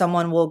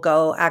someone will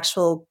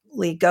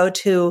actually go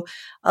to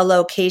a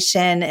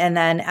location, and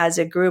then as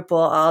a group we'll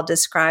all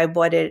describe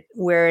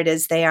where it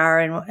is they are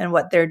and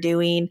what they're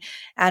doing.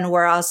 And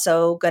we're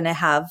also going to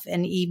have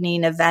an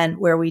evening event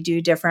where we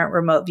do different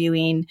remote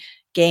viewing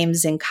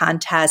games and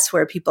contests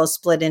where people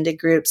split into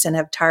groups and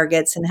have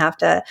targets and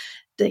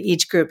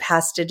each group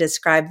has to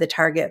describe the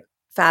target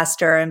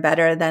faster and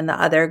better than the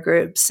other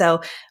group.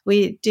 So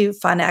we do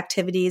fun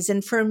activities.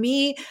 And for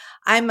me,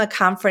 I'm a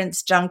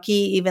conference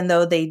junkie, even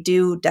though they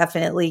do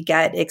definitely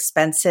get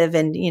expensive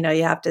and,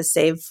 you have to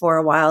save for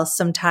a while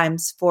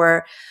sometimes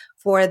for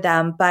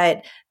them.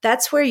 But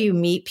that's where you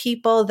meet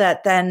people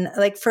that then,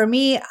 like for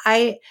me,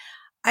 I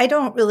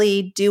don't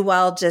really do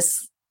well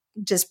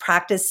just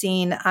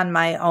practicing on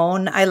my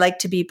own. I like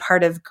to be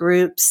part of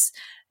groups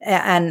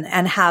and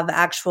have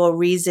actual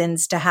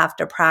reasons to have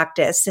to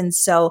practice. And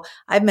so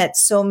I've met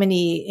so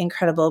many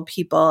incredible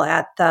people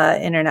at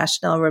the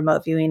International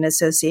Remote Viewing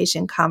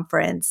Association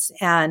conference.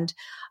 And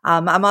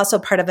I'm also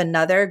part of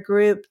another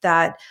group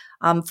that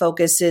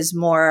focuses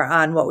more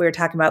on what we were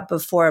talking about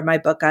before, my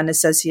book on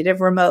associative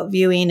remote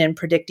viewing and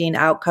predicting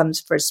outcomes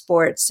for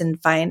sports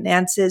and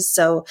finances.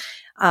 So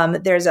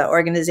there's an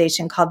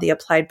organization called the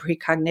Applied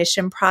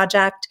Precognition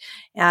Project,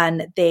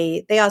 and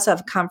they also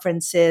have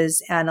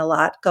conferences and a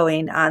lot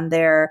going on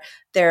there.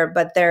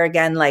 But they're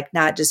again, like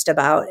not just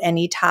about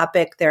any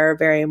topic. They're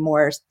very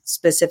more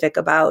specific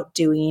about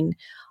doing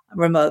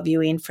remote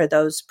viewing for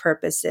those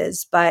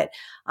purposes. But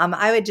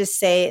I would just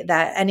say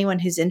that anyone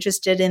who's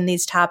interested in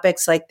these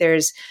topics, like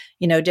there's,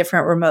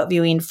 different remote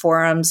viewing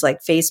forums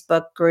like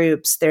Facebook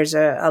groups. There's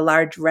a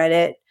large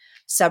Reddit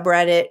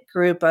subreddit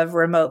group of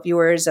remote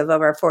viewers of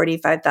over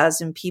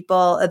 45,000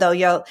 people.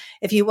 Although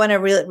if you want to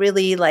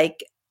really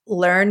like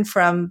learn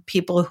from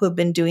people who have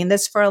been doing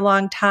this for a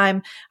long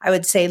time, I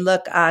would say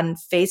look on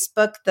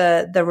Facebook,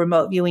 the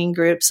remote viewing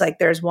groups. Like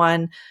there's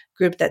one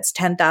group that's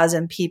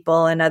 10,000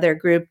 people, another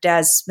group,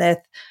 Des Smith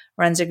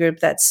runs a group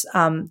that's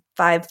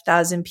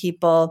 5,000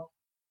 people.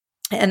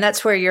 And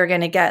that's where you're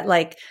going to get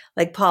like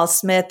Paul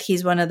Smith.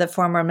 He's one of the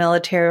former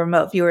military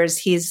remote viewers.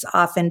 He's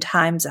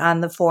oftentimes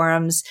on the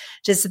forums.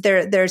 Just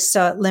there's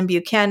Lynn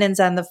Buchanan's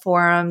on the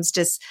forums.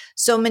 Just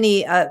so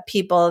many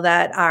people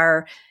that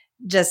are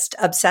just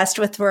obsessed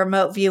with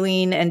remote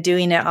viewing and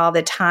doing it all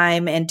the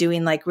time and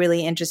doing like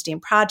really interesting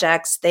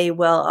projects. They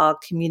will all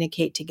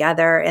communicate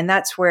together. And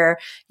that's where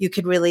you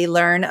could really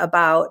learn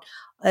about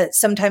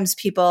sometimes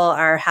people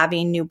are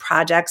having new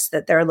projects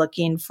that they're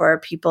looking for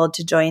people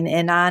to join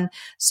in on.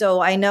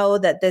 So I know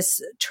that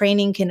this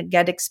training can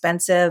get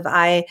expensive.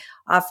 I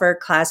offer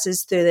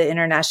classes through the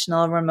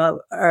International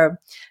Remote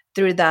or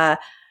through I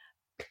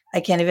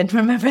can't even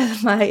remember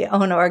my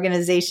own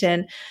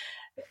organization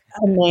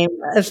name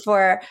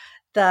for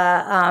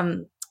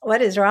the,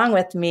 what is wrong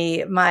with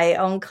me? My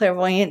own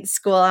clairvoyant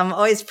school. I'm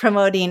always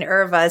promoting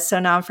IRVA. So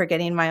now I'm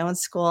forgetting my own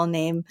school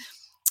name.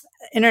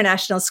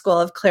 International School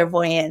of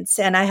Clairvoyance.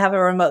 And I have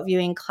a remote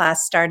viewing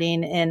class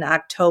starting in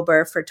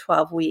October for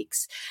 12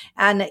 weeks.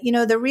 And,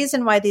 the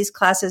reason why these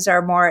classes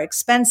are more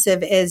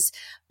expensive is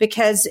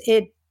because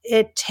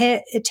it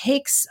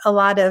takes a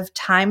lot of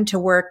time to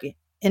work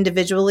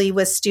individually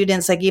with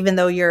students. Like even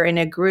though you're in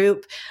a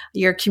group,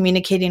 you're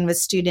communicating with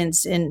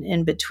students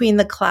in between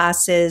the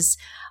classes.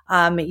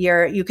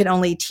 You can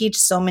only teach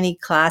so many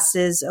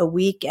classes a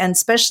week. And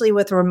especially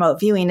with remote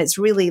viewing, it's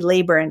really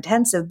labor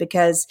intensive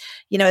because,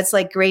 it's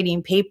like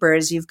grading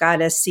papers. You've got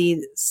to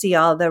see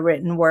all the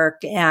written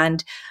work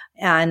and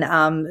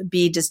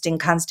be just in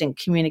constant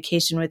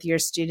communication with your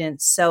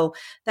students. So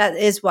that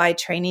is why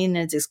training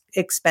is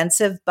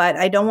expensive. But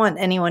I don't want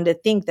anyone to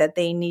think that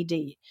they need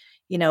to,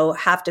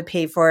 have to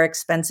pay for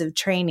expensive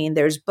training.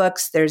 There's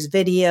books, there's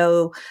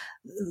video,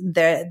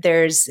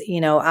 there's,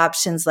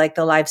 options like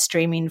the live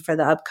streaming for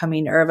the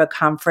upcoming IRVA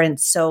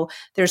conference. So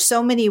there's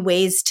so many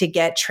ways to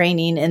get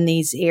training in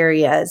these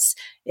areas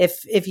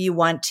if you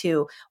want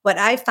to. What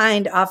I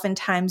find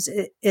oftentimes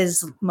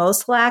is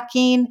most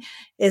lacking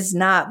is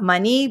not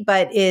money,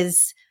 but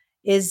is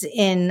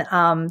in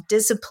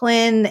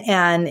discipline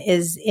and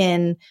is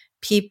in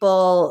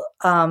people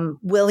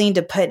willing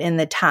to put in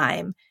the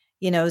time.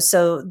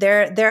 So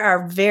there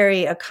are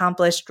very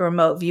accomplished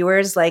remote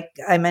viewers. Like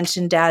I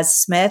mentioned, Daz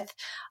Smith.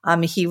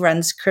 He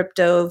runs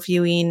crypto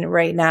viewing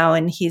right now,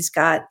 and he's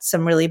got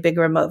some really big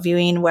remote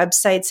viewing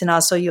websites and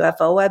also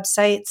UFO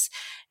websites.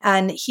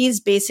 And he's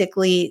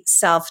basically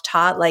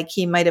self-taught. Like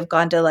he might have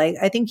gone to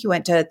I think he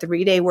went to a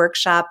 3-day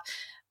workshop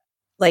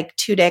like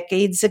 2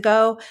 decades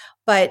ago,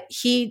 but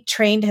he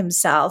trained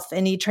himself,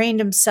 and he trained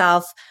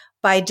himself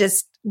by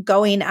just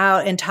going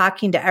out and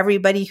talking to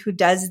everybody who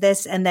does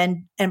this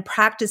and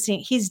practicing.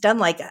 He's done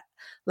like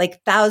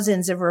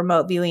thousands of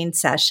remote viewing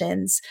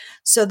sessions.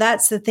 So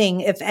that's the thing.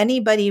 If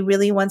anybody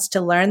really wants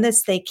to learn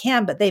this, they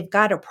can, but they've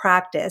got to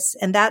practice.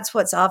 And that's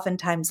what's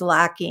oftentimes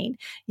lacking.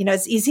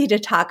 It's easy to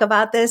talk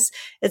about these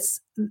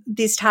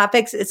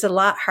topics. It's a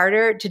lot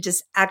harder to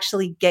just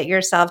actually get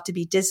yourself to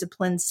be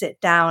disciplined,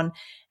 sit down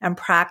and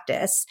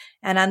practice.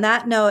 And on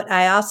that note,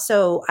 I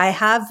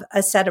have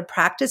a set of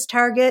practice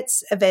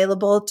targets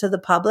available to the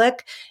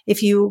public.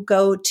 If you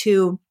go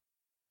to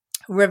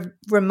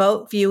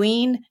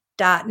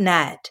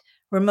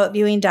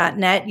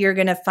remoteviewing.net, you're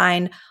going to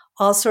find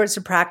all sorts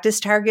of practice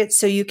targets.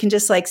 So you can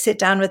just sit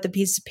down with a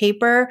piece of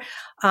paper,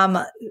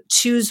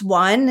 choose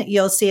one.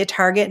 You'll see a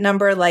target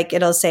number, like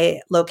it'll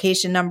say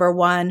location number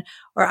 1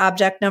 or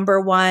object number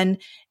 1.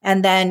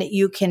 And then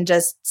you can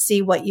just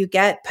see what you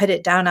get, put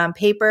it down on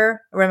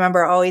paper.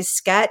 Remember, always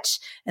sketch.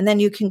 And then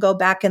you can go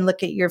back and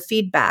look at your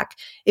feedback.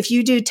 If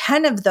you do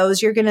 10 of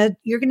those, you're going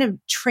to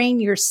train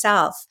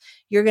yourself.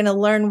 You're going to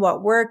learn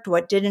what worked,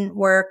 what didn't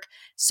work.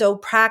 So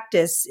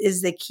practice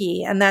is the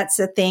key. And that's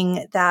the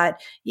thing that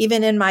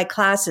even in my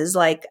classes,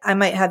 I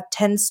might have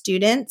 10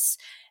 students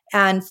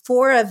and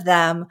 4 of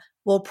them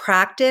will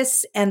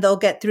practice and they'll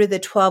get through the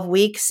 12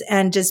 weeks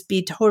and just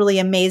be totally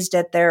amazed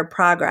at their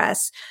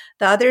progress.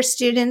 The other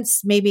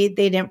students, maybe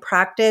they didn't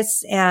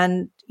practice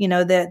and,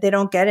 they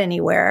don't get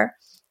anywhere.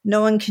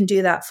 No one can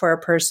do that for a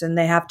person.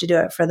 They have to do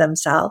it for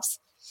themselves.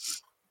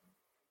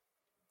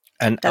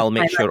 And I'll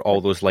make sure all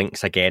those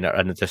links again are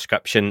in the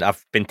description.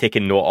 I've been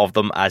taking note of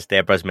them as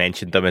Debra's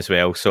mentioned them as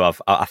well. So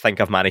I think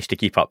I've managed to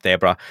keep up,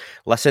 Debra.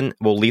 Listen,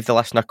 we'll leave the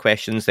listener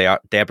questions there.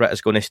 Debra is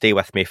going to stay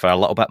with me for a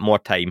little bit more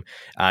time.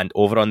 And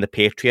over on the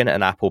Patreon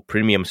and Apple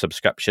Premium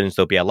subscriptions,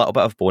 there'll be a little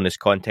bit of bonus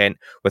content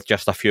with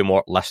just a few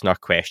more listener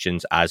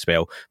questions as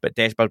well. But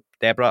Debra,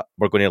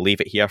 we're going to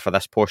leave it here for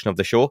this portion of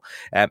the show.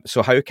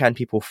 So how can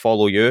people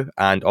follow you?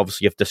 And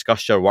obviously you've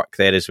discussed your work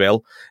there as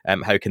well.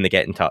 How can they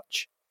get in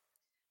touch?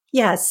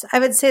 Yes, I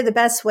would say the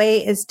best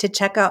way is to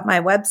check out my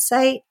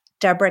website,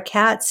 Debra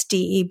Katz,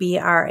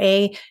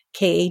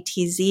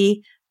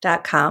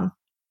 DebraKatz.com.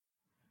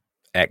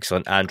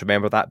 Excellent. And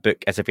remember, that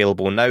book is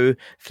available now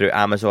through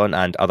Amazon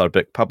and other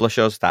book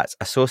publishers. That's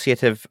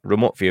Associative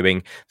Remote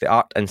Viewing, The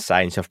Art and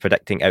Science of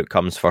Predicting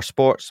Outcomes for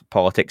Sports,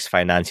 Politics,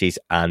 Finances,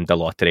 and the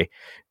Lottery.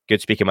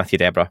 Good speaking with you,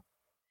 Debra.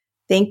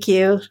 Thank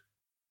you.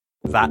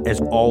 That is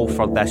all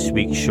for this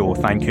week's show.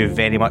 Thank you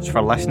very much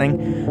for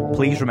listening.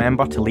 Please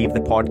remember to leave the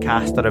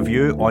podcast a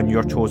review on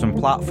your chosen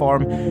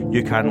platform.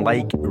 You can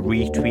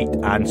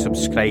retweet and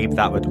subscribe.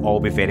 That would all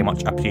be very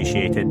much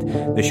appreciated.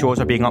 The shows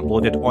are being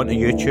uploaded onto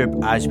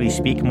YouTube as we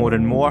speak more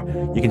and more.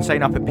 You can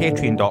sign up at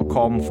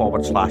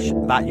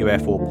patreon.com/That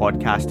UFO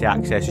podcast to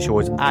access the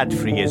shows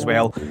ad-free as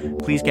well.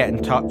 Please get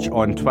in touch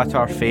on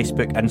Twitter,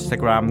 Facebook,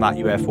 Instagram, That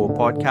UFO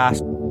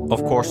podcast.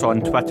 Of course,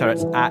 on Twitter,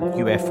 it's at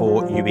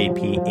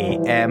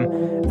UFOUAPAM.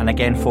 And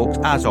again, folks,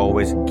 as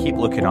always, keep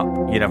looking up.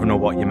 You never know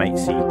what you might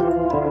see.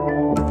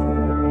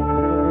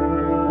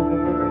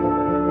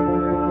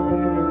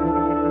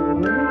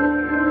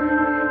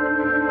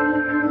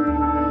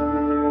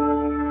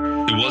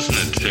 It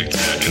wasn't a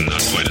tic-tac and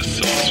not quite a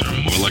saucer,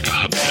 more like a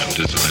hubcap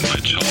designed by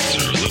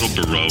Chaucer, a little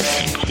baroque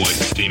and quite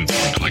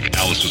steampunk, like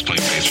Alice was playing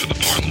bass for the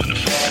Parliament of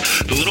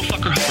Folk. The little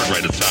fucker hovered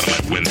right outside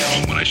of my window,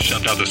 and when I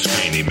shoved out the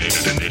screen, he made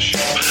it an issue.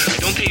 I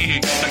don't think he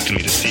expected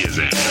me to see his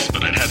ass,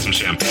 but I'd had some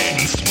champagne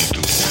and smoked a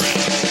little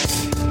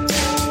grass.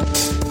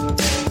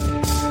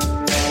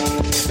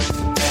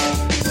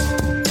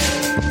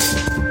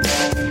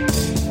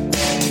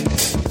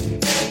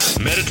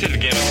 Meditative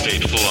gamma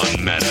state full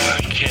on meta.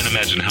 I can't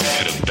imagine how it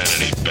could have been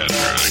any better.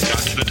 I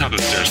got to the top of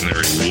the stairs and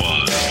there he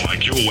was.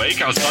 Like, you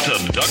awake? I was about to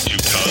abduct you,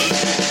 cuz.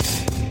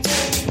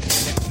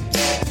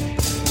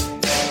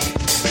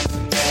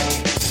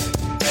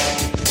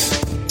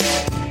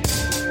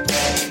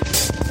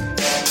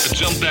 I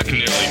jumped back and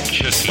nearly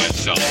kissed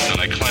myself, and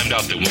I climbed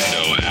out the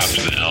window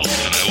after the elf,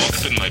 and I woke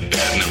up in my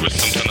bed and there was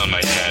something on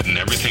my head and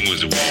everything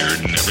was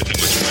weird and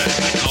everything was red.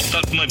 And I helped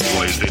out my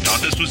boys. They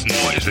thought this was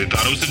noise. They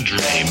thought it was a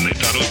dream. They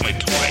thought it was my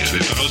toys. They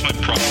thought it was my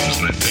problems,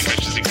 and they think I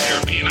should seek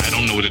therapy, and I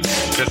don't know what to do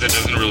because it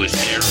doesn't really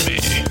scare me.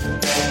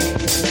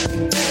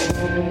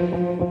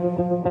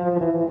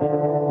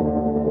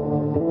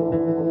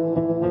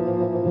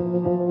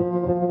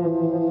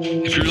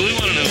 If you really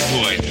want to know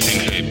who I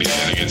think I'd be, I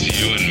think it's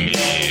you and me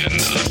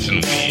and us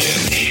and we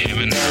and him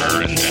and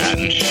her and that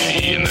and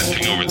she and that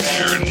thing over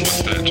there and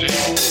what's that, Jake?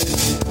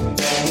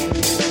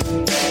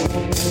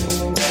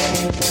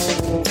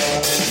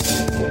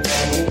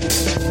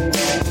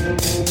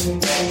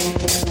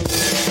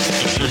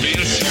 But for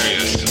being serious,